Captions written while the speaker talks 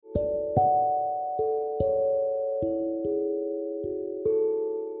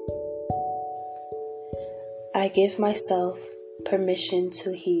I give myself permission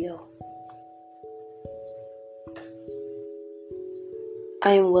to heal.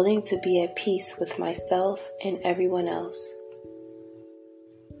 I am willing to be at peace with myself and everyone else.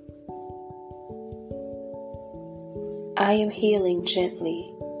 I am healing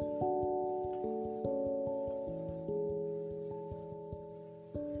gently.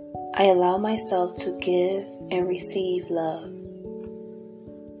 I allow myself to give and receive love.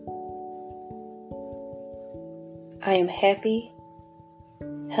 I am happy,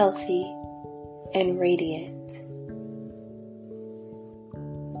 healthy, and radiant.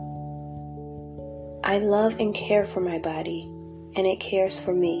 I love and care for my body, and it cares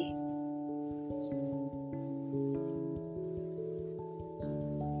for me.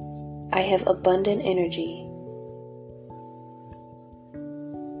 I have abundant energy.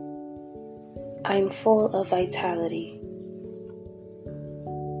 I am full of vitality.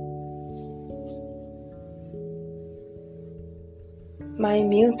 My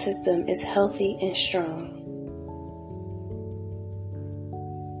immune system is healthy and strong.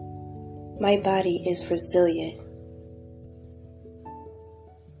 My body is resilient.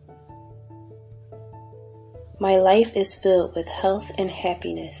 My life is filled with health and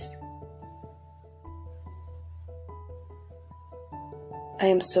happiness. I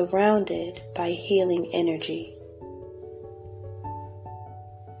am surrounded by healing energy.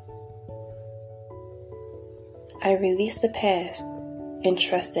 I release the past and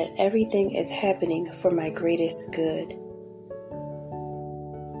trust that everything is happening for my greatest good.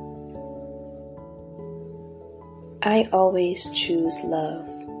 I always choose love.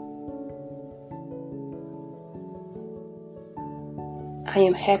 I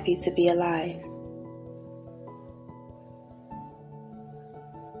am happy to be alive.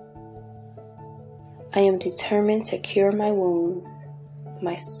 I am determined to cure my wounds,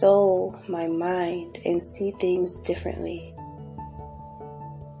 my soul, my mind, and see things differently.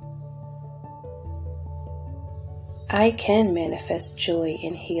 I can manifest joy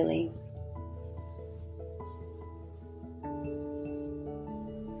and healing.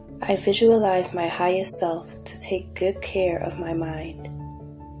 I visualize my highest self to take good care of my mind.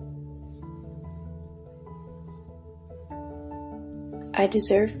 I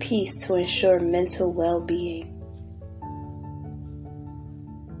deserve peace to ensure mental well-being.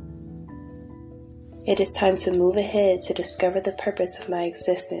 It is time to move ahead to discover the purpose of my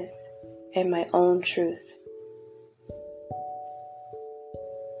existence and my own truth.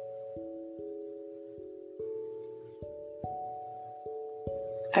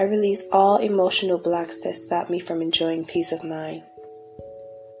 I release all emotional blocks that stop me from enjoying peace of mind.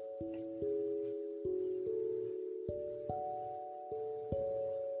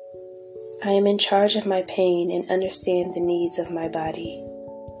 I am in charge of my pain and understand the needs of my body.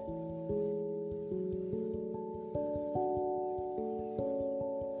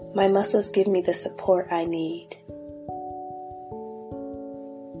 My muscles give me the support I need.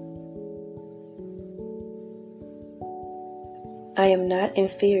 I am not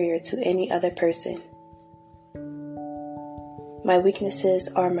inferior to any other person. My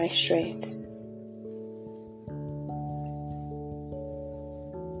weaknesses are my strengths.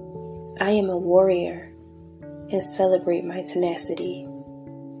 I am a warrior and celebrate my tenacity.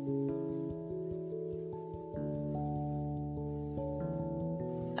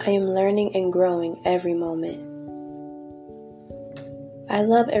 I am learning and growing every moment. I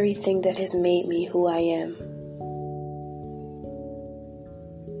love everything that has made me who I am.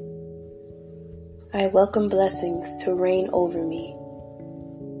 I welcome blessings to reign over me.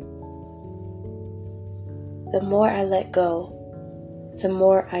 The more I let go, the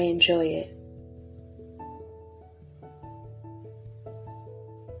more I enjoy it.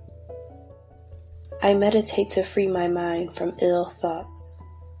 I meditate to free my mind from ill thoughts.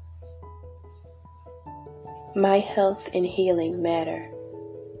 My health and healing matter.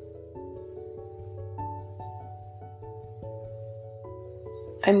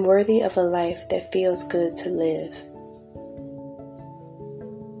 I'm worthy of a life that feels good to live.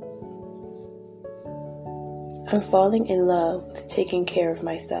 I'm falling in love with taking care of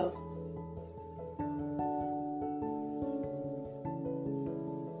myself.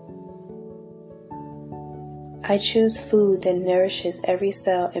 I choose food that nourishes every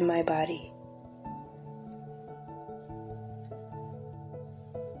cell in my body.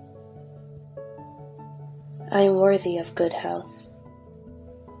 I am worthy of good health.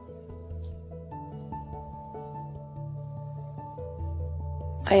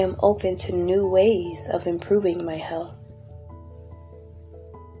 I am open to new ways of improving my health.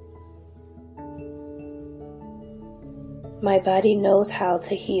 My body knows how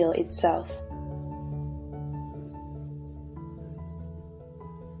to heal itself.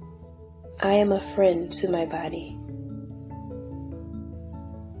 I am a friend to my body.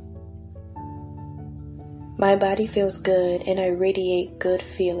 My body feels good and I radiate good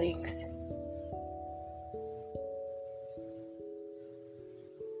feelings.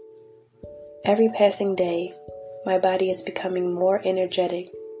 Every passing day, my body is becoming more energetic,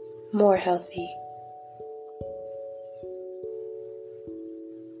 more healthy.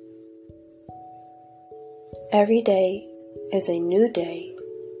 Every day is a new day,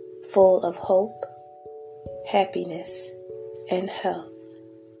 full of hope, happiness, and health.